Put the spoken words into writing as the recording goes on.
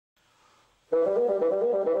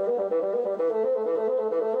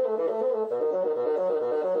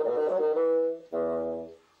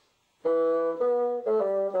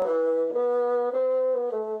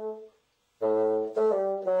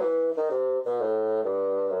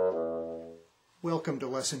Welcome to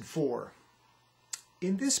Lesson 4.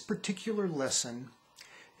 In this particular lesson,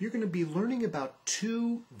 you're going to be learning about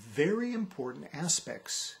two very important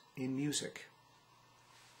aspects in music.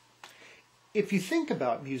 If you think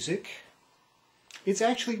about music, it's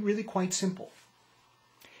actually really quite simple.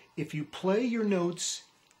 If you play your notes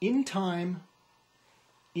in time,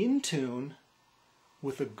 in tune,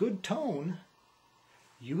 with a good tone,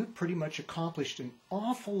 you have pretty much accomplished an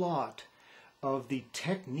awful lot of the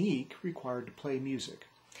technique required to play music.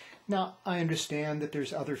 Now, I understand that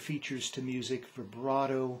there's other features to music,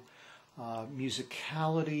 vibrato,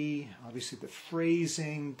 musicality, obviously the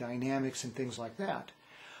phrasing, dynamics, and things like that.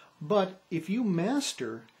 But if you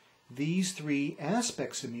master these three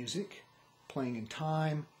aspects of music, playing in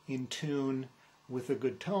time, in tune, with a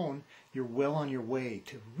good tone, you're well on your way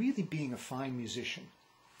to really being a fine musician.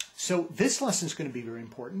 So this lesson is going to be very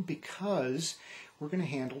important because we're going to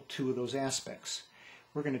handle two of those aspects.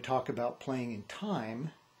 We're going to talk about playing in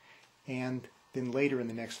time, and then later in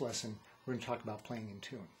the next lesson we're going to talk about playing in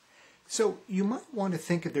tune. So you might want to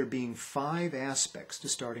think of there being 5 aspects to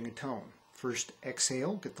starting a tone. First,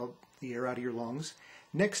 exhale, get the air out of your lungs.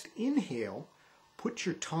 Next, inhale, put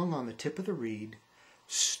your tongue on the tip of the reed,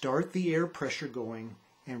 start the air pressure going,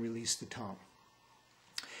 and release the tongue.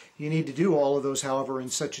 You need to do all of those, however, in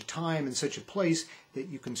such a time and such a place that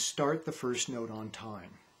you can start the first note on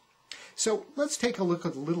time. So let's take a look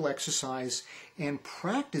at a little exercise and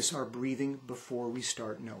practice our breathing before we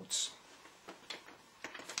start notes.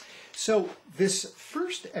 So this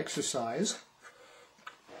first exercise,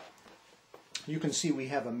 you can see we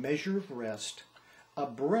have a measure of rest, a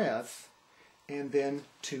breath, and then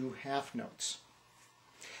 2 half notes.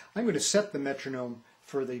 I'm going to set the metronome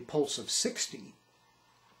for the pulse of 60.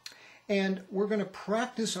 And we're going to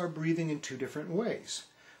practice our breathing in 2 different ways.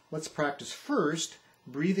 Let's practice first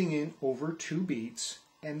breathing in over 2 beats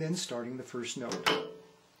and then starting the first note.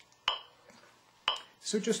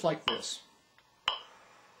 So just like this.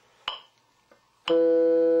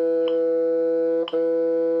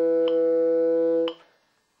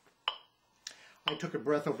 I took a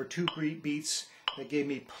breath over 2 beats. That gave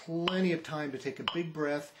me plenty of time to take a big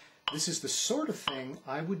breath. This is the sort of thing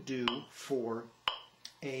I would do for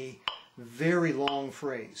a very long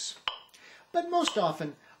phrase. But most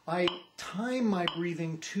often I time my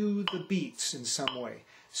breathing to the beats in some way.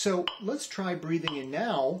 So let's try breathing in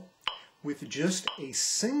now with just a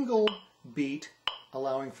single beat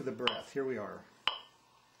allowing for the breath. Here we are.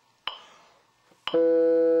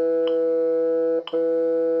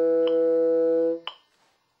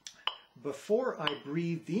 Before I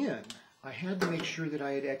breathed in, I had to make sure that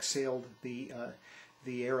I had exhaled the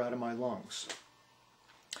air out of my lungs.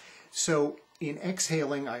 So in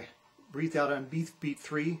exhaling, I breathed out on beat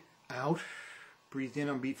 3, out, breathed in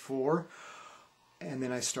on beat 4, and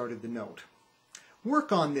then I started the note.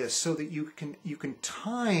 Work on this so that you can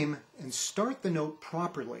time and start the note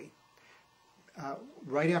properly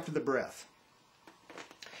right after the breath.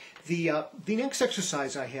 The next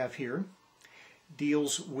exercise I have here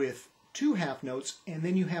deals with 2 half notes, and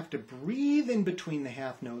then you have to breathe in between the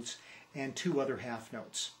half notes and 2 other half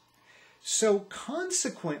notes. So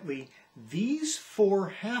consequently, these 4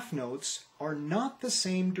 half notes are not the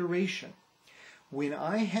same duration. When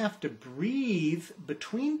I have to breathe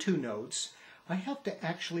between 2 notes, I have to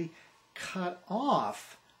actually cut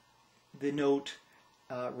off the note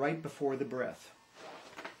right before the breath.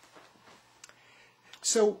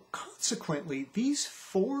 So consequently, these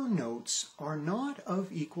 4 notes are not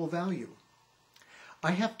of equal value.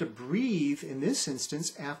 I have to breathe, in this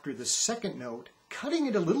instance, after the second note, cutting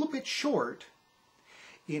it a little bit short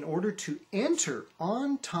in order to enter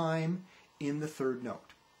on time in the 3rd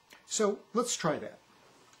note. So let's try that.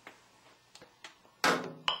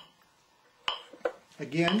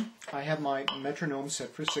 Again, I have my metronome set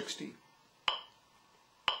for 60.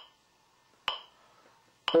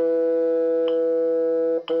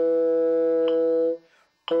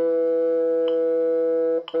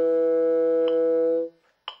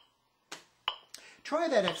 Try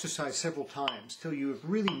that exercise several times till you have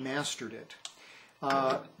really mastered it.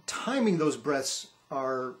 Timing those breaths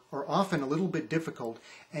are often a little bit difficult,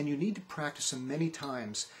 and you need to practice them many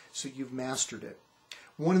times so you've mastered it.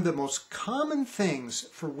 One of the most common things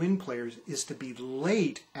for wind players is to be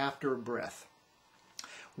late after a breath.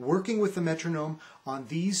 Working with the metronome on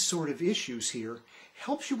these sort of issues here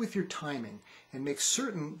helps you with your timing and makes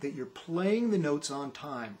certain that you're playing the notes on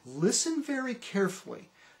time. Listen very carefully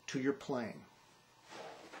to your playing.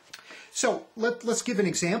 So let's give an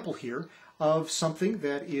example here of something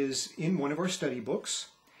that is in one of our study books.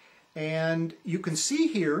 And you can see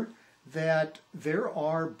here that there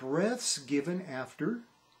are breaths given after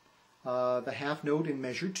the half note in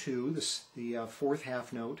measure 2, the fourth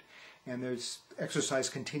half note, and this exercise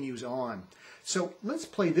continues on. So let's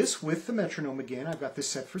play this with the metronome again. I've got this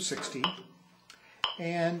set for 60,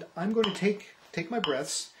 and I'm going to take my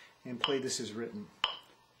breaths and play this as written.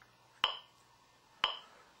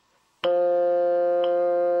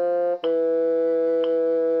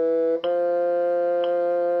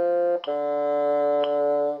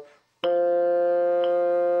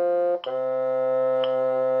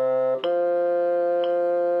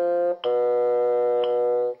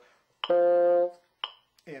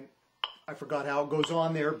 And I forgot how it goes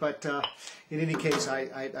on there, but in any case,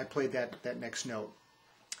 I played that next note.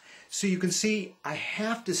 So you can see I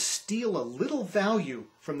have to steal a little value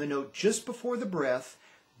from the note just before the breath,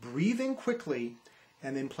 breathe in quickly,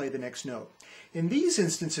 and then play the next note. In these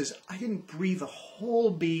instances, I didn't breathe a whole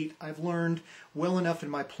beat. I've learned well enough in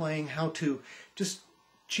my playing how to just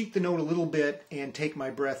cheat the note a little bit and take my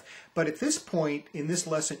breath. But at this point in this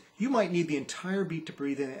lesson, you might need the entire beat to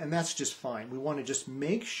breathe in, and that's just fine. We want to just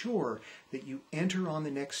make sure that you enter on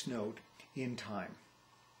the next note in time.